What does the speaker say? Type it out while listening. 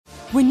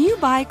When you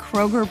buy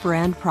Kroger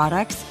brand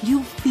products,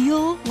 you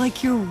feel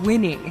like you're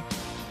winning.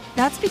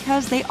 That's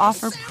because they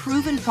offer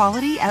proven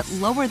quality at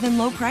lower than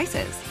low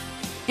prices.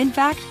 In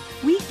fact,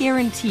 we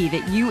guarantee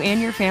that you and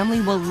your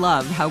family will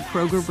love how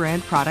Kroger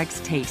brand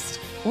products taste,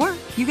 or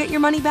you get your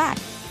money back.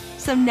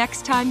 So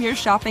next time you're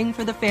shopping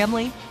for the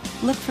family,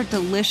 look for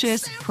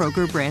delicious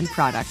Kroger brand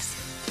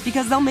products,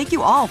 because they'll make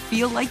you all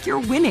feel like you're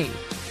winning.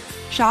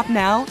 Shop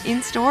now,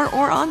 in-store,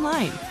 or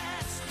online.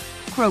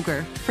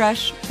 Kroger,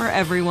 fresh for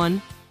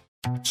everyone.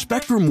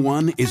 Spectrum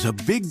One is a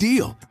big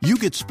deal. You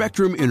get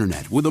Spectrum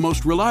Internet with the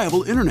most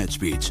reliable internet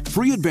speeds,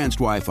 free advanced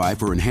Wi-Fi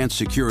for enhanced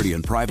security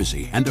and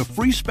privacy, and a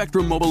free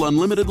Spectrum Mobile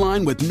Unlimited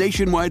line with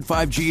nationwide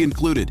 5G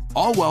included,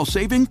 all while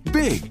saving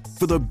big.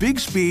 For the big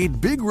speed,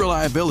 big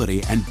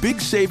reliability, and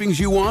big savings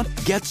you want,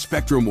 get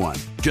Spectrum One.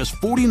 Just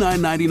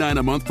 $49.99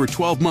 a month for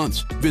 12 months.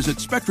 Visit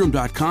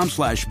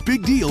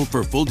spectrum.com/big deal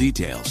for full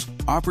details.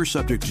 Offer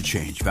subject to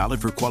change.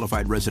 Valid for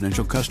qualified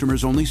residential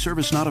customers only.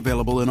 Service not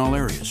available in all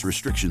areas.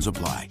 Restrictions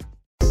apply.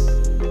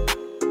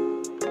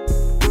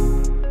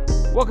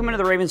 Welcome into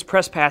the Ravens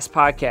Press Pass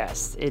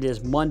Podcast. It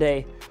is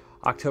Monday,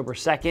 October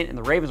 2nd, and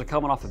the Ravens are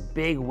coming off a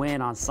big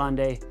win on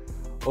Sunday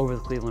over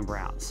the Cleveland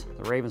Browns.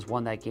 The Ravens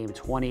won that game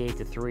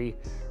 28-3,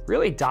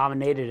 really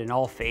dominated in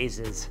all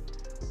phases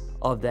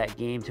of that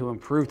game to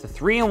improve to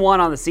 3-1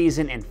 on the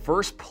season and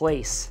first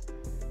place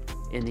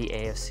in the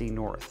AFC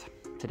North.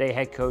 Today,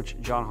 head coach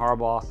John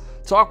Harbaugh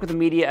talked with the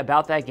media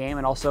about that game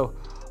and also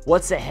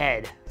what's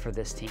ahead for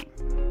this team.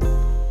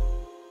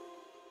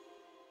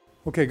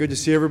 Okay, good to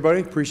see everybody.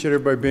 Appreciate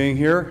everybody being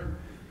here.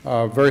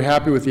 Very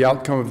happy with the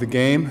outcome of the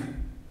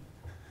game.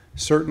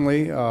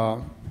 Certainly,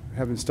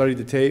 having studied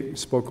the tape,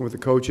 spoken with the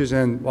coaches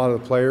and a lot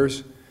of the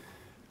players,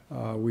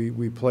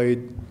 we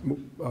played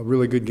a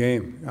really good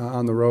game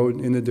on the road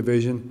in the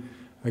division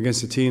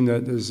against a team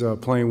that is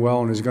playing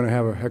well and is going to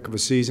have a heck of a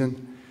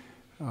season.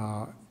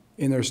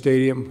 In their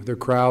stadium, their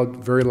crowd,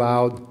 very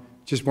loud,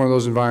 just one of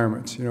those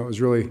environments. You know, it was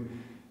really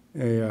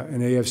an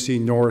AFC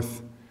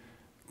North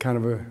kind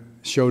of a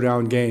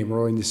showdown game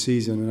early in the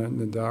season,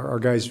 and our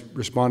guys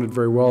responded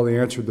very well. They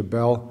answered the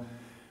bell.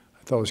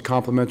 I thought it was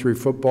complimentary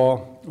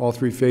football. All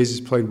three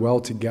phases played well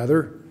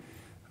together,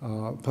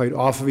 played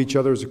off of each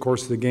other as the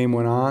course of the game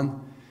went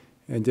on,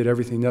 and did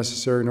everything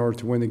necessary in order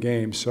to win the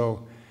game.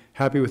 So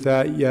happy with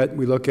that. Yet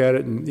we look at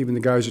it, and even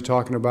the guys are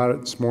talking about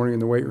it this morning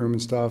in the weight room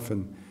and stuff,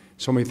 and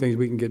so many things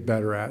we can get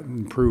better at and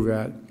improve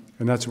at,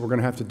 and that's what we're going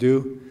to have to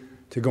do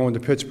to go into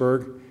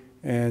Pittsburgh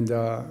and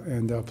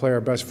play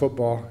our best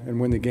football and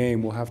win the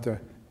game. We'll have to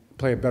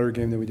play a better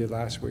game than we did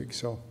last week.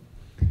 So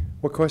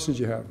what questions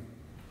do you have?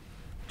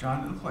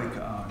 John, it looked like,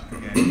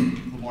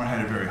 again, Lamar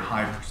had a very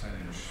high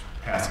percentage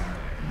passing day,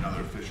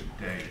 another efficient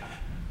day.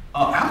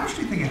 How much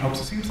do you think it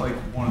helps? It seems like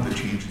one of the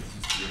changes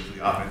to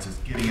the offense is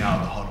getting out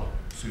of the huddle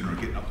sooner,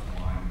 getting up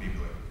the line, maybe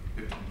like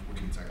 15,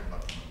 14 seconds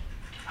left.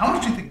 How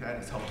much do you think that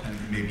has helped him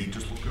maybe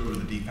just look over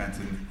the defense,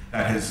 and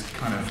that has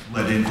kind of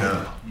led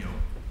into,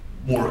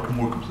 more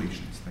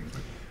completions, things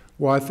like that?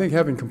 Well, I think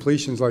having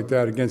completions like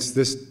that against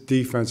this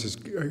defense is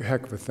a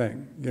heck of a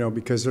thing,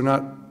 because they're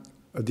not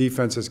a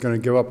defense that's going to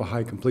give up a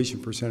high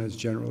completion percentage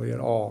generally at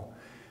all.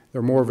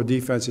 They're more of a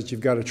defense that you've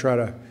got to try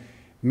to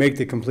make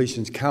the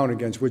completions count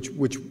against,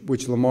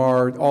 which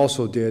Lamar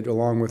also did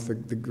along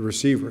with the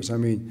receivers. I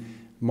mean,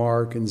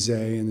 Mark and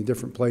Zay and the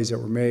different plays that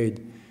were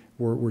made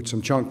were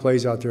some chunk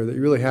plays out there that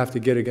you really have to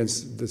get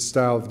against the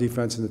style of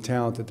defense and the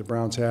talent that the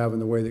Browns have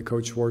and the way that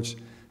Coach Schwartz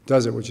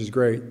does it, which is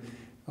great.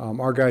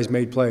 Our guys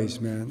made plays,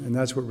 man, and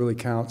that's what really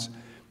counts.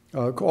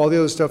 All the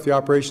other stuff, the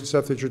operation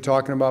stuff that you're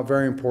talking about,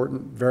 very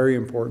important, very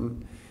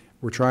important.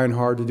 We're trying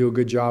hard to do a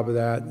good job of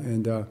that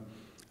and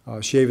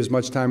shave as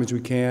much time as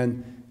we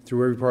can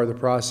through every part of the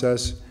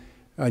process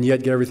and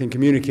yet get everything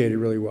communicated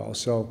really well.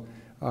 So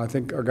I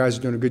think our guys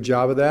are doing a good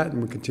job of that, and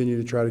we'll continue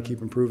to try to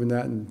keep improving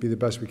that and be the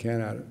best we can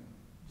at it.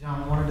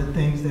 John, one of the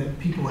things that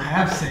people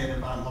have said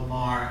about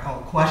Lamar,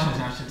 or questions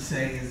I should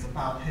say, is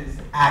about his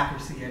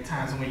accuracy at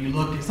times. And when you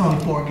look, it's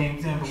only 4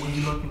 games in, but when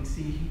you look and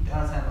see he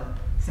does have a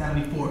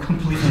 74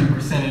 completion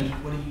percentage,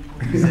 what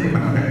do you say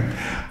about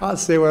that? I'll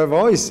say what I've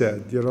always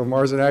said.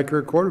 Lamar's an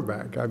accurate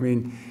quarterback. I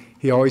mean,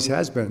 he always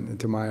has been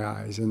to my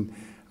eyes. And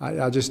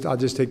I'll just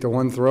take the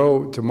one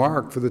throw to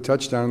Mark for the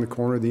touchdown in the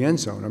corner of the end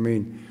zone. I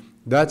mean,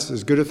 that's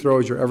as good a throw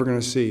as you're ever going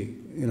to see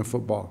in a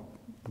football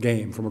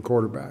game from a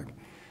quarterback.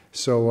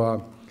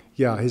 So,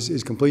 yeah,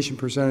 his completion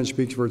percentage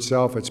speaks for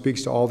itself. It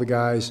speaks to all the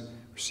guys,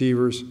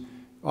 receivers,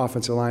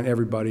 offensive line,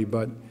 everybody.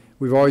 But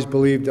we've always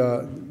believed,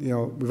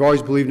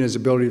 in his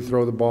ability to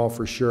throw the ball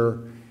for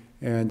sure.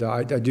 And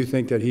I do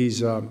think that he's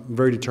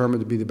very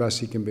determined to be the best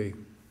he can be.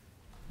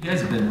 You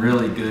guys have been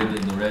really good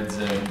in the red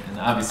zone, and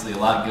obviously a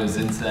lot goes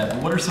into that.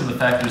 But what are some of the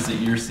factors that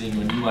you're seeing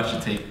when you watch the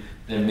tape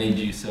that have made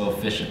you so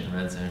efficient in the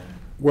red zone?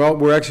 Well,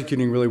 we're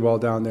executing really well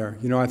down there.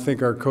 I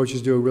think our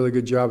coaches do a really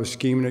good job of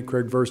scheming it.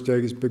 Craig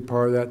Versteg is a big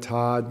part of that.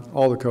 Todd,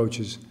 all the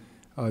coaches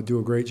do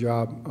a great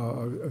job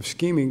of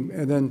scheming.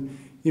 And then,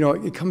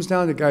 it comes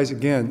down to guys,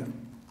 again,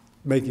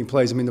 making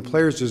plays. I mean, the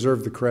players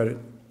deserve the credit.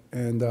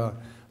 And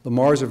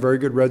Lamar's a very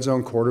good red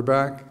zone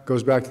quarterback.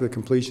 Goes back to the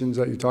completions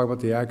that you talk about,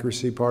 the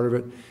accuracy part of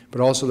it,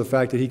 but also the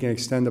fact that he can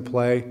extend the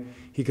play.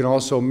 He can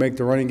also make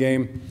the running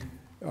game.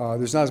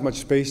 There's not as much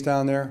space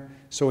down there,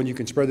 so when you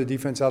can spread the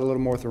defense out a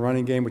little more with the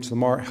running game, which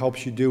Lamar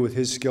helps you do with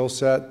his skill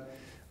set,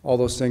 all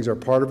those things are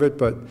part of it.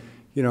 But,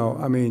 you know,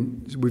 I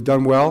mean, we've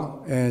done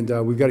well, and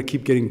we've got to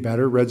keep getting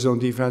better. Red zone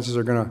defenses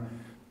are going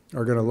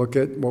to look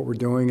at what we're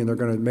doing, and they're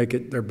going to make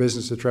it their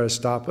business to try to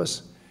stop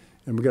us.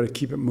 And we've got to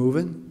keep it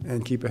moving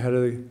and keep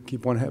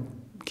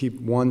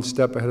one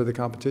step ahead of the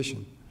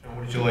competition. John,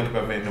 what did you like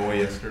about Van Noy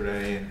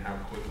yesterday and how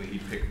quickly he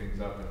picked things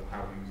up and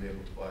how he was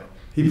able to play?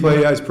 He played.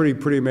 Yeah, it's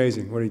pretty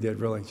amazing what he did,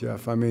 really,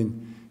 Jeff. I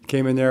mean,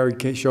 came in there,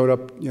 showed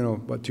up, you know,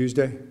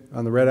 Tuesday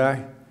on the red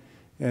eye,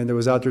 and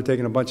was out there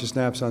taking a bunch of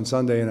snaps on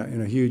Sunday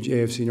in a huge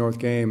AFC North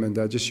game, and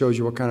just shows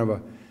you what kind of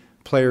a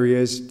player he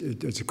is.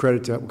 It's a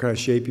credit to what kind of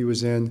shape he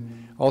was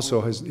in.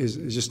 Also, is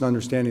just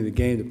understanding the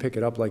game to pick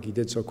it up like he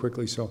did so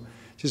quickly. So,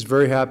 just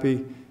very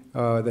happy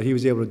that he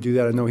was able to do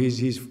that. I know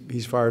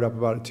he's fired up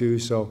about it too.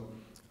 So,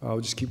 we'll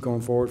just keep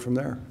going forward from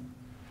there.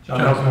 John,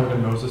 how's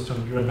Morgan Moses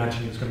doing? You had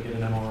mentioned he was going to get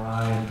an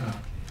MRI. And,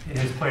 in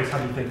his place, how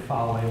do you think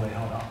Fowler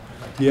held up?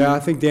 Yeah, I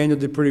think Daniel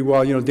did pretty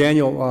well. You know,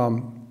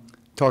 Daniel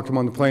talked to him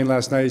on the plane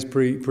last night. He's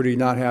pretty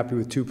not happy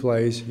with 2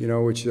 plays. You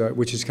know, which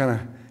is kind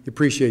of, you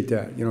appreciate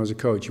that. You know, as a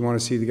coach, you want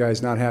to see the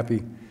guys not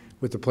happy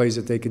with the plays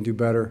that they can do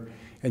better.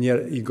 And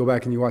yet you go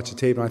back and you watch the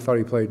tape, and I thought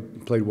he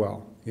played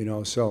well. You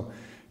know, so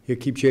he'll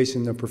keep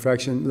chasing the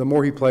perfection. The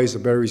more he plays, the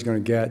better he's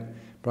going to get.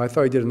 But I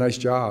thought he did a nice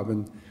job.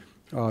 And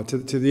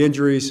to the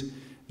injuries,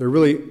 there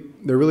really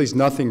is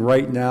nothing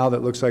right now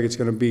that looks like it's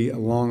going to be a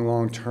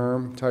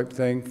long-term type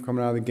thing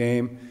coming out of the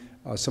game.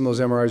 Some of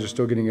those MRIs are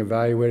still getting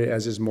evaluated,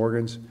 as is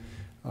Morgan's.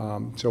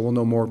 So we'll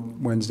know more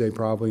Wednesday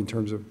probably in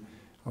terms of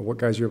what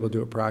guys are able to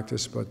do at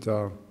practice. But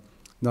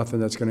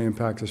nothing that's going to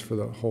impact us for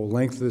the whole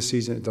length of the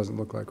season. It doesn't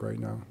look like right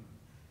now.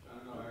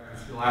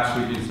 Last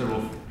week you said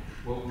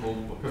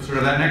we'll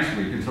consider that next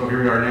week, and so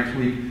here we are next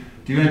week.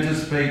 Do you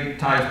anticipate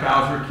Tyus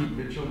Bowser, Keith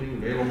Mitchell being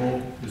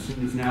available as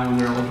soon as now when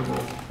they're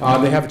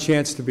eligible? They have a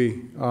chance to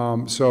be,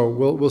 so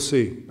we'll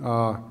see.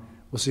 We'll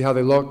see how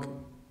they look.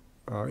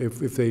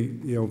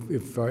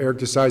 If Eric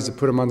decides to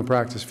put them on the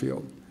practice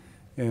field,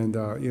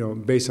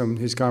 and based on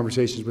his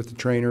conversations with the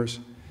trainers,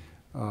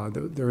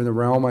 they're in the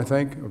realm, I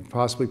think, of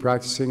possibly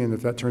practicing. And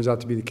if that turns out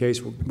to be the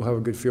case, we'll have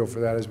a good feel for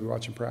that as we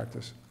watch him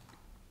practice.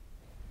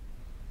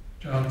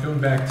 John, going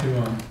back to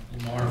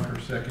Lamar for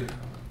a second,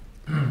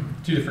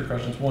 2 different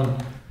questions. One,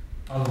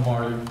 on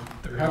Lamar,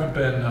 there haven't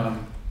been a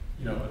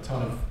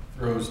ton of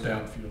throws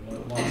downfield.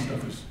 A lot of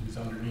stuff is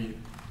underneath.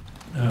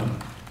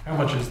 How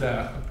much is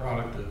that a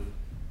product of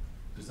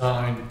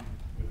design,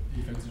 with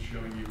defenses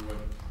showing you what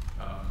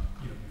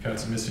you've had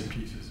some missing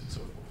pieces and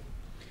so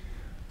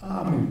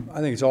forth?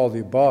 I think it's all of the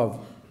above.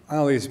 I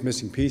don't think it's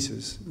missing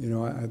pieces. You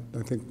know,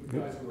 I think. The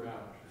guys who were out.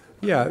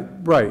 Yeah,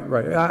 right.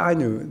 I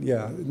knew.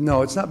 Yeah,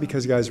 no, it's not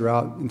because guys are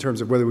out in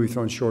terms of whether we've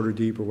thrown short or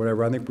deep or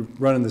whatever. I think we're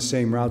running the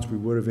same routes we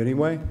would have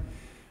anyway.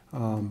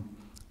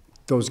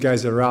 Those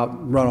guys that are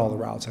out run all the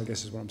routes, I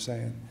guess is what I'm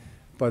saying.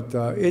 But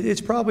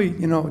it's probably,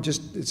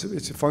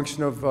 it's a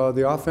function of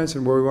the offense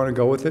and where we want to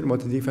go with it and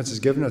what the defense has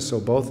given us. So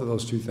both of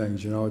those 2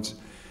 things, we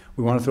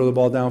want to throw the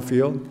ball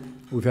downfield.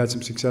 We've had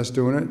some success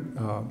doing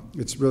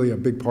it. It's really a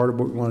big part of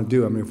what we want to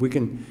do. I mean, if we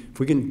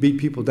can beat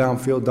people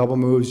downfield, double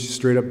moves,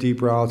 straight up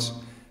deep routes,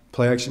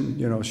 play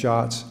action,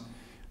 shots.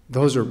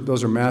 Those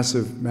are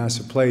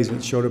massive plays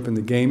that showed up in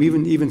the game.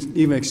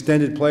 Even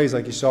extended plays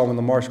like you saw when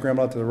Lamar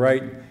scrambled out to the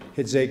right,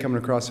 hit Zay coming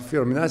across the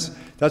field. I mean,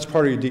 that's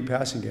part of your deep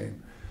passing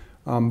game.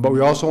 But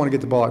we also want to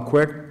get the ball out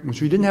quick,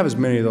 which we didn't have as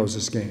many of those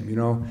this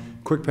game.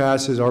 Quick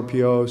passes,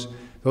 RPOs.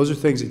 Those are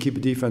things that keep a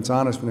defense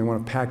honest when they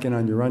want to pack in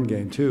on your run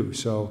game too.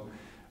 So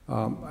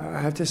I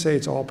have to say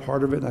it's all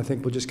part of it, and I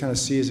think we'll just kind of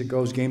see as it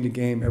goes game to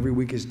game. Every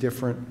week is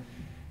different.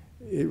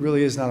 It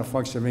really is not a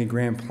function of any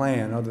grand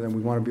plan other than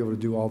we want to be able to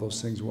do all those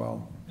things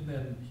well. And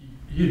then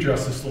he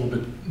addressed this a little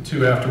bit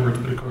too afterwards,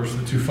 but of course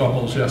the 2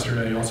 fumbles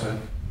yesterday, he also had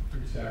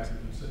 3 sacks.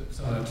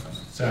 Some of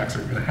those sacks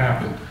are going to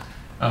happen.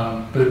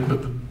 But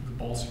the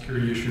ball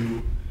security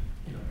issue,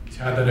 he's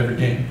had that every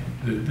game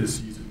this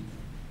season.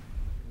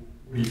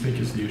 What do you think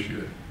is the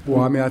issue there?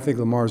 Well, I mean, I think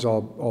Lamar's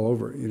all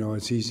over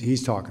it.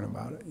 He's talking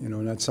about it,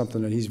 and that's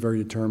something that he's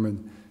very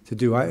determined to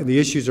do. The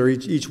issues are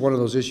each one of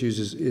those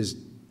issues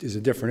is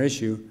a different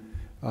issue.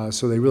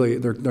 So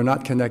they're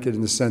not connected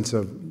in the sense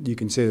of you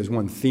can say there's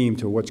one theme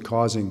to what's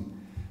causing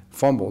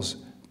fumbles,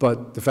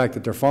 but the fact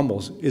that they're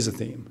fumbles is a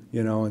theme,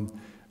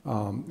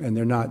 and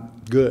they're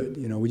not good.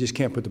 We just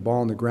can't put the ball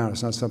on the ground.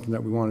 It's not something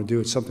that we want to do.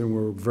 It's something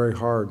we're very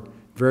hard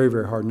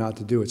not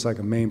to do. It's like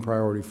a main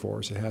priority for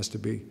us. It has to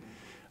be.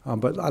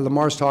 But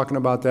Lamar's talking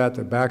about that.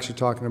 The backs are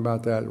talking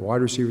about that. The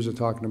wide receivers are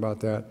talking about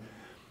that.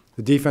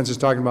 The defense is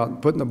talking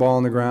about putting the ball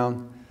on the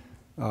ground.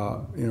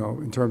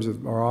 In terms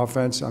of our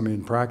offense,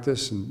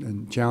 practice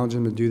and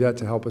challenging them to do that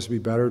to help us be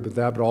better,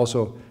 but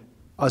also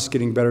us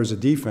getting better as a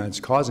defense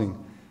causing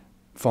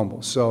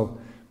fumbles. So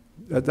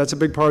that's a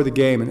big part of the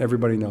game, and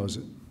everybody knows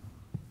it.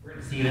 We're going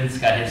Stevens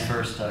got his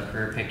first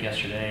career pick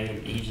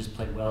yesterday. He just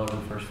played well over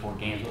the first 4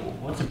 games.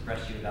 What's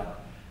impressed you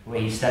about the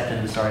way he stepped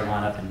in the starting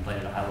lineup and played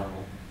at a high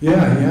level?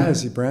 Yeah, he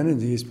has. Brandon,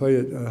 he's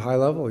played at a high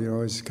level.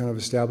 He's kind of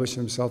established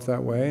himself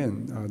that way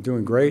and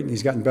doing great. And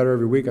he's gotten better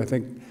every week. I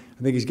think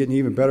he's getting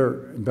even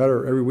better and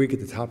better every week at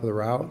the top of the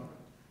route.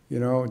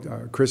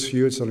 Chris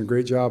Hewitt's done a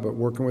great job at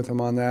working with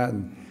him on that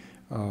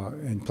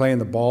and playing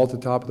the ball at the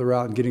top of the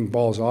route and getting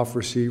balls off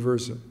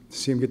receivers. To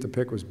see him get the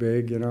pick was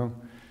big,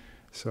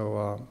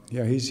 So,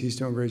 he's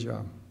doing a great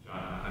job.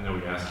 John, I know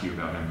we ask you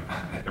about him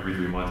every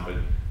 3 months, but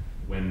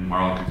when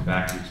Marlon comes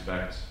back, do you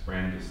expect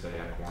Brandon to stay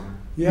at corner?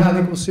 Yeah, I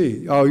think we'll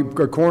see.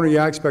 A corner,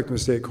 I expect him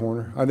to stay at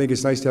corner. I think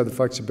it's nice to have the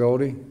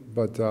flexibility,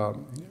 but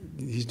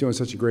he's doing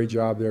such a great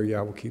job there.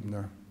 Yeah, we'll keep him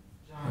there.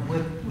 John,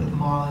 with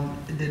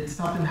Marlon, did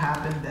something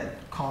happen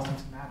that caused him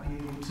to not be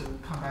able to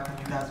come back when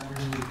you guys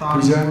originally thought?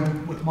 Who's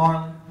that? With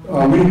Marlon?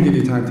 We didn't give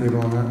you a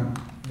timetable on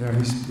that. Yeah,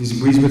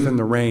 he's within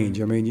the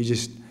range. I mean, you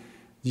just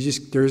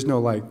there's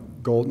no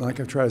gold. Like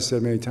I've tried to say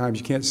many times,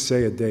 you can't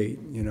say a date.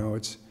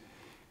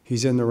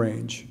 He's in the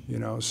range.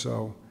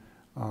 So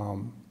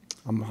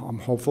I'm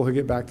hopeful he'll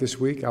get back this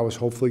week. I was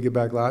hopeful he'd get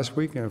back last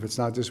week, and if it's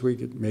not this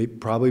week, it may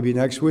probably be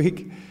next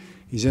week.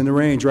 He's in the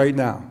range right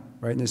now,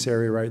 right in this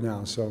area right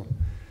now. So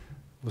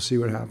we'll see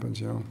what happens.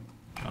 John,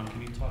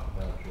 can you talk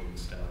about Jordan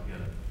Stout? He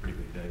had a pretty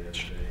big day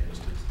yesterday.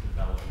 Just his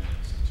development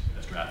since you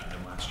guys drafted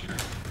him last year.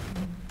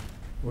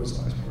 What was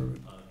the last part of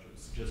it?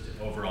 Just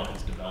overall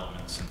his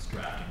development since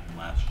drafting him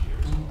last year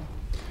as well.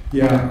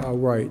 Yeah,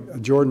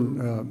 right.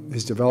 Jordan,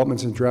 his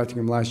development since drafting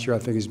him last year, I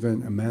think has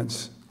been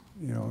immense.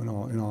 In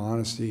all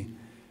honesty,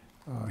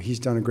 he's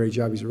done a great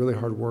job. He's a really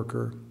hard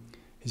worker.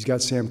 He's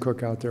got Sam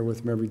Cook out there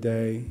with him every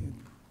day,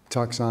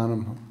 tucks on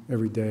him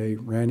every day.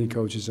 Randy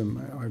coaches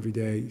him every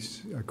day.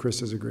 Chris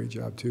does a great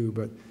job too.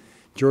 But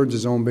Jordan's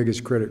his own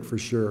biggest critic for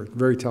sure.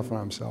 Very tough on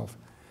himself,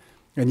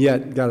 and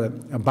yet got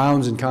a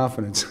bounds in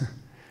confidence.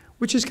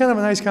 Which is kind of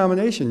a nice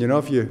combination,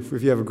 if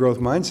you have a growth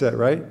mindset,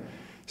 right?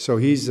 So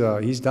he's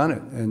done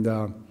it,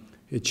 and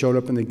it showed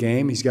up in the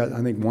game. He's got,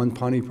 I think, one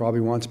punt he probably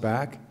wants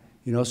back,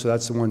 so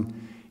that's the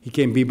one. He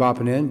came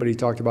bebopping in, but he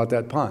talked about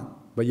that punt,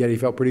 but yet he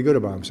felt pretty good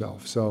about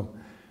himself. So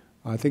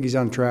I think he's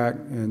on track,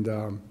 and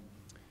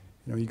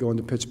you go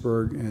into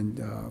Pittsburgh,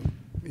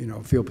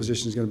 and field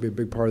position is going to be a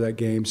big part of that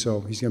game. So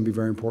he's going to be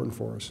very important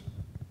for us.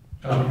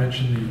 You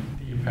mentioned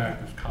the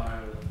impact of Kyle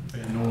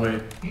Van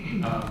Noy.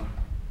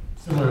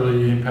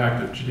 Similarly, the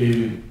impact of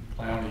Jadeveon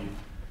Clowney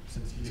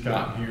since he's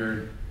gotten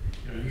here.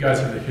 You guys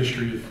have a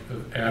history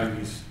of adding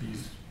these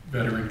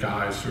veteran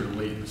guys sort of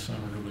late in the summer,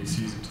 early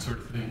season sort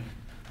of thing.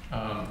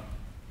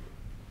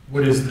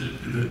 What is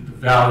the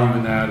value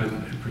in that,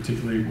 and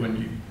particularly when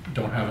you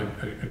don't have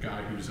a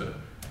guy who's a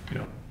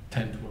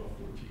 10, 12,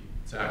 14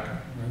 sack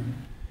guy?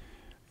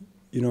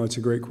 It's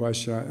a great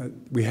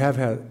question. We have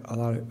had a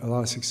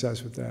lot of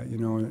success with that.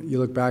 And you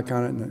look back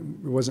on it,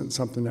 and it wasn't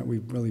something that we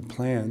really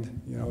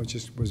planned. It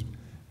just was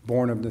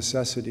born of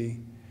necessity.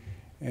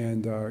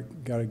 And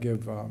got to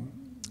give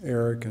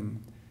Eric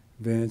and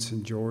Vince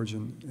and George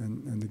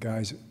and the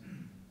guys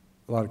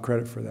a lot of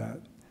credit for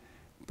that.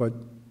 But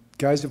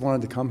guys have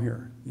wanted to come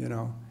here.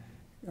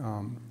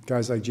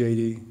 Guys like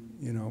JD,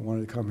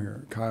 wanted to come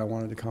here. Kyle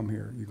wanted to come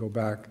here. You go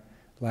back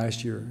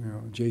last year,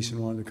 Jason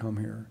wanted to come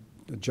here.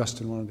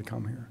 Justin wanted to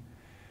come here.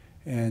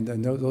 And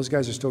those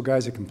guys are still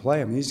guys that can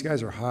play. I mean, these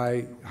guys are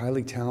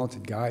highly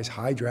talented guys,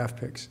 high draft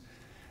picks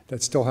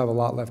that still have a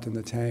lot left in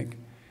the tank.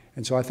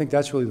 And so I think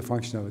that's really the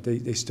function of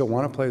it. They still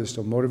want to play. They're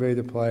still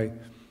motivated to play.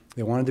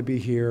 They wanted to be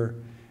here.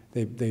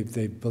 They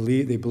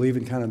believe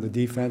in kind of the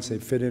defense. They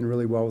fit in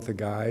really well with the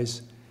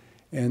guys.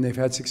 And they've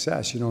had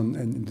success,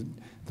 and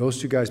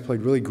those two guys played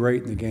really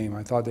great in the game.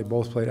 I thought they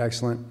both played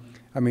excellent.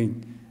 I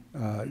mean,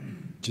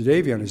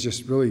 Jadeveon is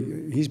just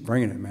really, he's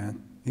bringing it,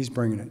 man. He's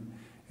bringing it.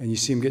 And you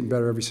see him getting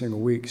better every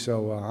single week.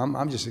 So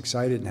I'm just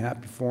excited and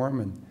happy for him,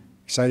 and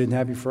excited and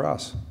happy for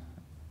us.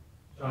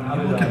 John,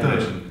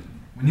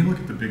 when you look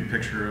at the big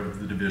picture of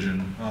the division,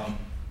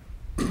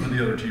 when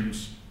the other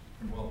teams,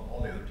 well,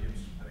 all the other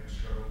teams, I think,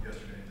 struggled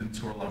yesterday, didn't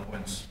score a lot of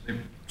points.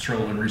 They've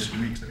struggled in recent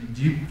weeks. I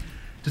mean,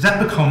 does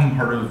that become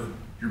part of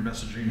your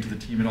messaging to the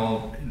team at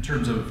all in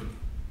terms of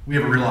we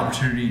have a real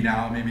opportunity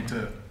now maybe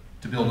to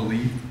build a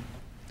lead?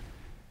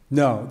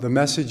 No, the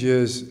message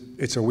is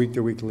it's a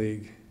week-to-week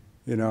league,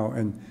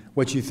 and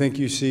what you think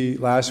you see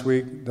last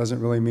week doesn't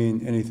really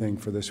mean anything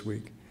for this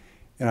week.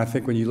 And I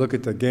think when you look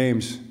at the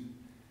games,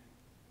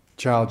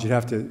 Child, you'd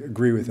have to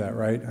agree with that,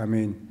 right? I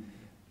mean,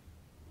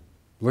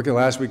 look at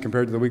last week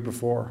compared to the week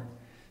before.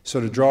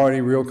 So to draw any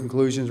real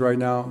conclusions right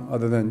now,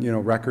 other than,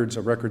 records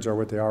are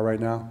what they are right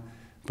now,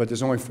 but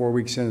there's only 4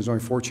 weeks in, there's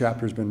only 4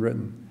 chapters been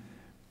written.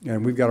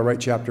 And we've got to write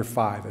chapter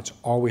 5. That's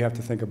all we have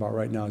to think about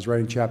right now is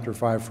writing chapter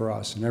 5 for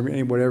us.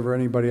 And whatever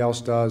anybody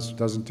else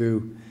doesn't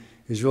do,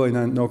 is really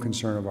no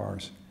concern of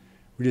ours.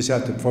 We just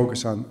have to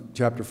focus on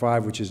chapter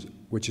 5, which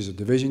is a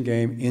division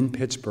game in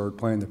Pittsburgh,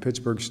 playing the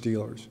Pittsburgh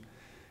Steelers.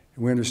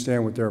 And we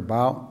understand what they're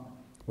about,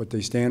 what they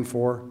stand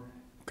for,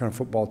 what kind of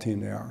football team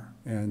they are.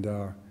 And,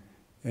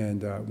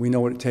 And we know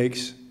what it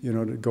takes,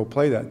 to go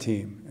play that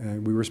team,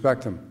 and we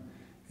respect them.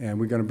 And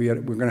we're going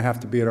to have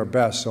to be at our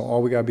best. So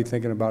all we got to be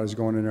thinking about is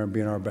going in there and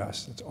being our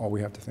best. That's all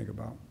we have to think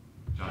about.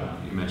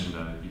 John, you mentioned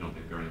you don't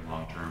think there are any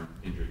long-term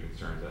injury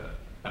concerns.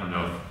 I don't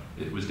know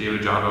if was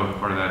David Ojabo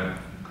part of that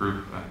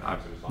group.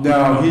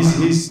 No,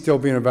 he's still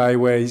being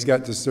evaluated.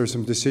 There's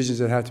some decisions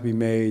that have to be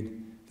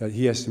made that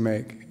he has to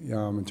make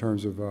in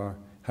terms of how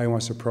he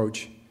wants to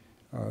approach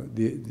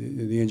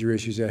the injury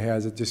issues that he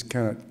has. It just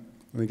kind of,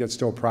 I think that's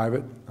still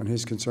private on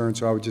his concern.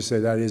 So I would just say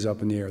that is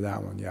up in the air,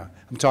 that one, yeah.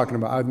 I'm talking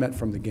about, I've met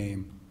from the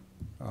game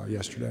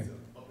yesterday.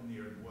 Up in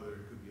the air whether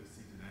it could be a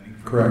season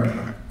ending.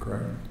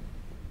 Correct.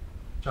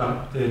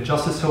 John, did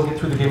Justice Hill get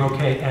through the game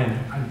okay? And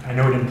I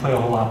know he didn't play a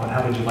whole lot, but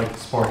how did you like the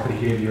spark that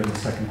he gave you in the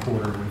second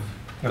quarter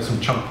with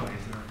some chunk plays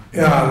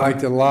there? Yeah, I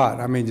liked it a lot.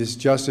 I mean, just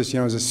Justice, it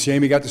was a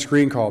shame he got the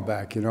screen call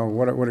back.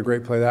 What a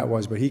great play that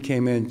was. But he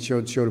came in,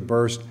 showed a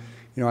burst.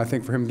 I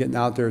think for him getting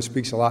out there, it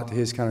speaks a lot to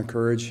his kind of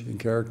courage and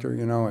character.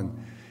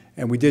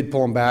 And we did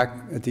pull him back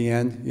at the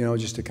end,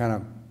 just to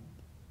kind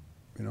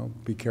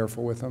of, be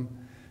careful with him.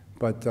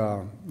 But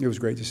it was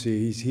great to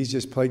see. He's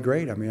just played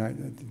great. I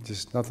mean,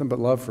 just nothing but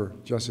love for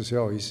Justice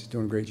Hill. He's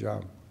doing a great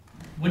job.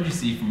 What did you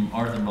see from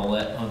Arthur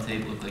Millette on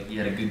tape? Looked like he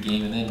had a good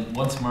game. And then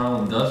once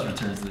Marlon does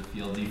return to the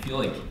field, do you feel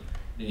like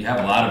you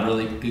have a lot of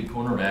really good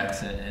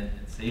cornerbacks and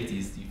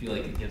safeties? Do you feel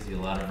like it gives you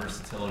a lot of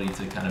versatility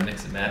to kind of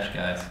mix and match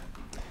guys?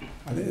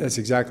 I think that's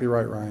exactly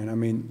right, Ryan. I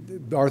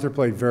mean, Arthur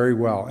played very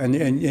well. And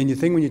you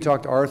think when you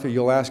talk to Arthur,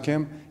 you'll ask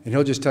him, and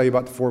he'll just tell you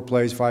about the 4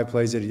 plays, 5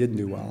 plays that he didn't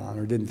do well on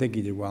or didn't think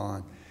he did well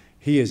on.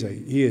 He is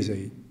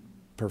a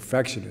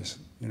perfectionist,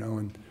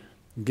 and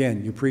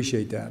again, you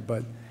appreciate that.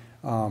 But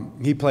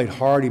he played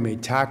hard. He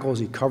made tackles.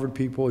 He covered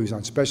people. He was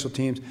on special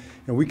teams.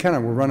 And we kind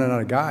of were running out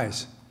of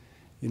guys,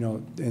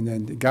 and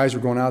then the guys were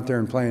going out there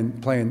and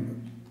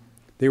playing.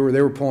 They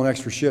were pulling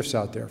extra shifts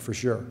out there for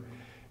sure.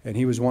 And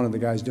he was one of the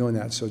guys doing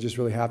that. So just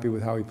really happy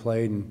with how he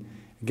played. And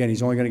again,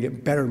 he's only going to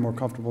get better and more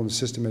comfortable in the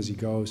system as he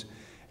goes.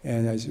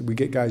 And as we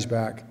get guys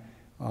back,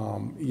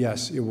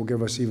 yes, it will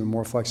give us even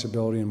more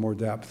flexibility and more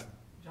depth.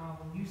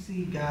 You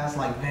see guys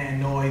like Van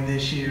Noy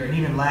this year, and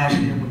even last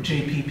year with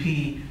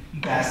JPP,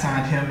 you guys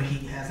signed him.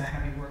 He has a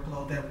heavy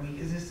workload that week.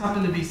 Is there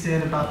something to be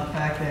said about the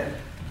fact that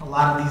a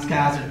lot of these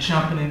guys are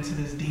jumping into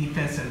this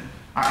defense and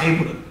are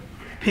able to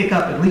pick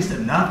up at least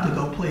enough to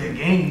go play a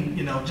game,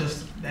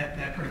 just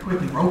that pretty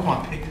quickly?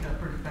 Roquan picked it up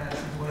pretty fast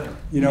as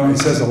well. It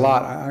says a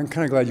lot. I'm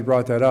kind of glad you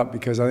brought that up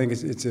because I think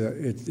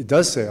it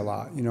does say a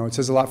lot. It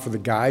says a lot for the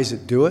guys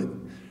that do it,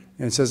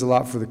 and it says a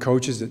lot for the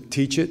coaches that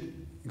teach it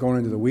going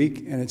into the week,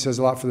 and it says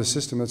a lot for the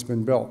system that's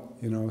been built,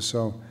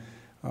 so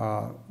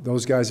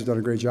those guys have done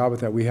a great job with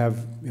that. We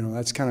have,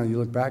 that's kind of, you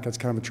look back, that's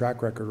kind of a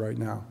track record right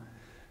now.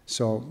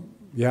 So,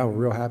 yeah, we're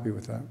real happy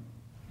with that.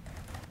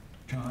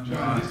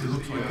 John, this is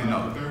the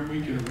third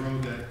week in a row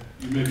that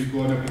you may be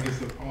going up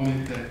against an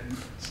opponent that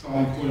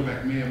starting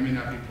quarterback may or may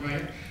not be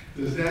playing.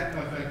 Does that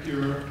affect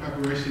your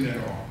preparation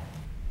at all?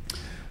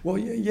 Well,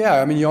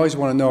 yeah, I mean, you always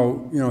want to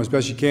know, as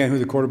best you can, who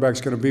the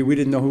quarterback's going to be. We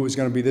didn't know who it was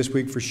going to be this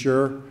week for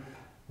sure.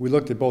 We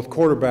looked at both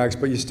quarterbacks,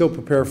 but you still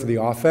prepare for the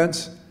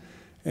offense.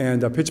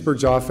 And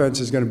Pittsburgh's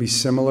offense is going to be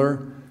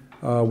similar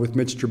with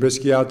Mitch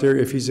Trubisky out there,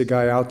 if he's a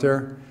guy out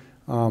there.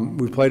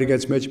 We've played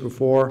against Mitch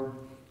before.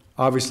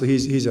 Obviously,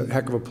 he's a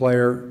heck of a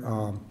player,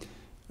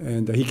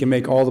 and he can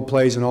make all the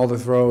plays and all the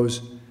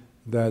throws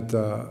that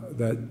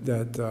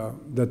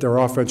their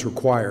offense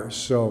requires.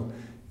 So,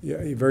 yeah,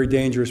 a very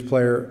dangerous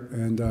player,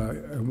 and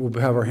we'll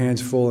have our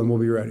hands full, and we'll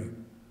be ready.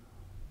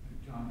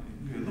 John,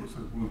 it looks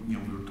like we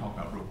were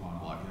talking about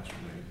Roquan a lot yesterday.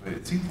 But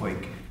it seems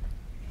like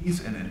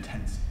he's an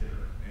intense hitter.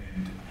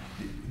 And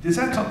is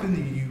that something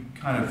that you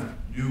kind of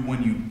knew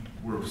when you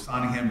were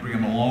signing him, bring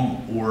him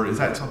along, or is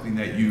that something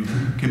that you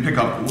can pick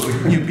up?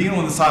 Being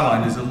on the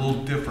sideline is a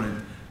little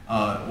different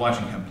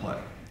watching him play.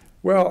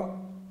 Well,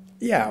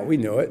 yeah, we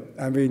knew it.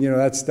 I mean,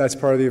 that's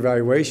part of the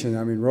evaluation.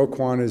 I mean,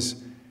 Roquan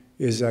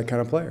is that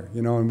kind of player,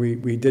 and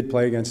we did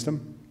play against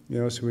him,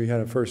 so we had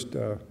a first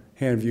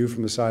hand view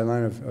from the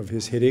sideline of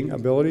his hitting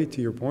ability,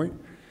 to your point.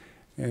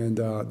 And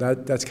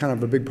that's kind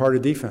of a big part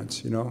of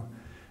defense,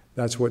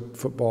 That's what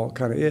football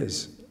kind of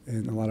is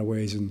in a lot of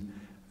ways. And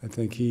I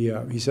think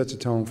he sets a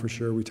tone for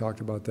sure. We talked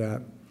about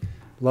that.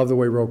 Love the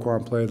way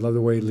Roquan played. Love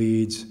the way he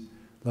leads.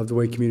 Love the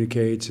way he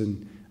communicates.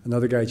 And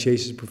another guy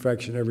chases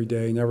perfection every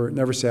day.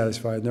 Never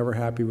satisfied. Never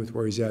happy with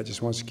where he's at.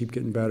 Just wants to keep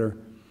getting better.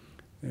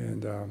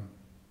 And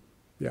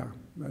yeah,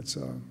 that's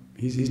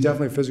he's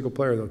definitely a physical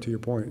player, though. To your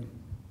point. Do you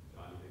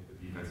think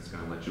the defense is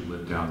going to let you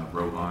live down the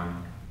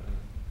Roquan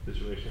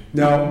situation?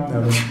 No,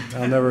 never.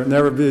 I'll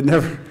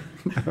never.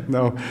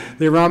 No,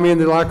 they ran me in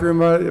the locker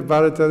room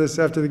about it this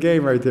after the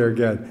game right there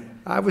again.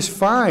 I was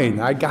fine.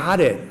 I got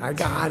it.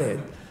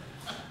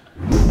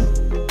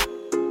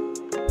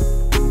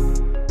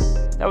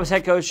 That was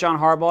head coach John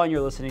Harbaugh, and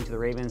you're listening to the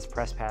Ravens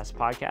Press Pass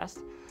podcast.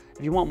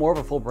 If you want more of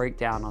a full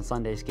breakdown on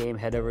Sunday's game,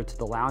 head over to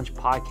the Lounge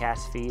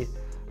podcast feed.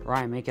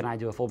 Ryan, Mink, and I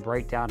do a full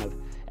breakdown of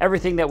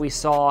everything that we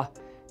saw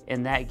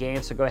in that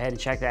game, so go ahead and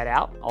check that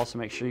out. Also,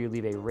 make sure you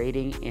leave a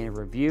rating and a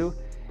review.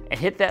 and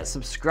hit that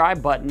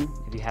subscribe button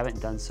if you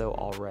haven't done so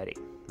already.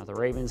 Now, the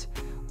Ravens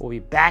will be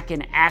back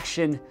in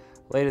action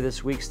later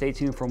this week. Stay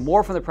tuned for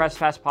more from the Press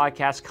Pass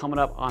podcast coming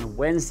up on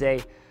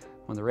Wednesday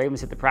when the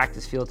Ravens hit the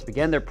practice field to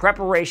begin their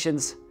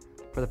preparations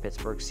for the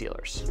Pittsburgh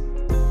Steelers.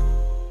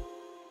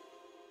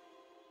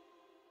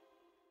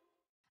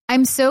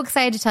 I'm so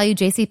excited to tell you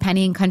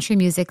JCPenney and country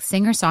music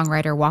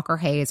singer-songwriter Walker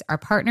Hayes are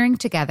partnering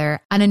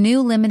together on a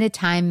new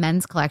limited-time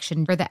men's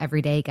collection for the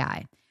everyday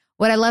guy.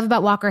 What I love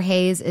about Walker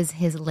Hayes is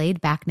his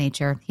laid-back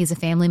nature. He's a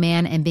family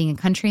man, and being a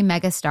country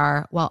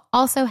megastar while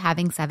also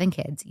having 7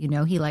 kids, you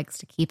know he likes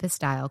to keep his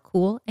style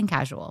cool and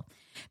casual.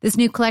 This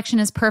new collection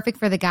is perfect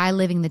for the guy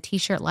living the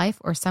t-shirt life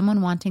or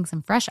someone wanting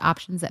some fresh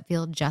options that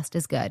feel just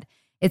as good.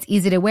 It's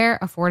easy to wear,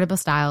 affordable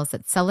styles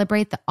that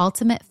celebrate the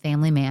ultimate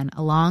family man,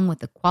 along with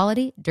the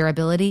quality,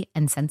 durability,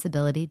 and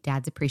sensibility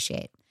dads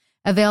appreciate.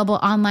 Available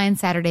online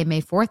Saturday,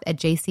 May 4th at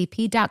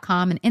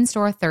jcp.com and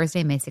in-store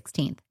Thursday, May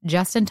 16th.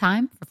 Just in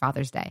time for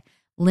Father's Day.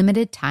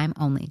 Limited time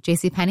only.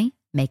 JCPenney,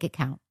 make it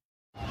count.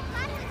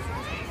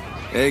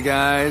 Hey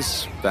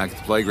guys, back at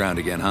the playground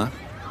again, huh?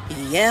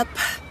 Yep.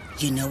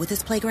 You know what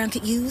this playground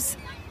could use?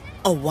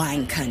 A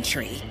wine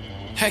country.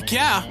 Heck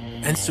yeah,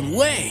 and some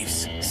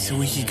waves so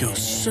we could go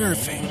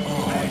surfing.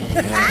 Oh,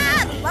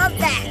 yeah. Love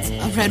that.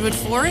 A redwood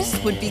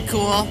forest would be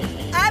cool.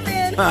 I'm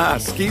in.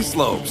 Ski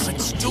slopes.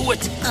 Let's do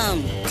it.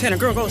 Can a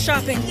girl go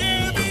shopping?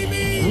 Yeah,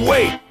 baby.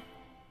 Wait.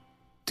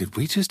 Did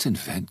we just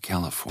invent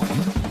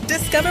California?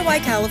 Discover why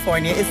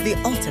California is the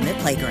ultimate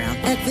playground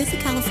at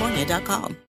visitcalifornia.com.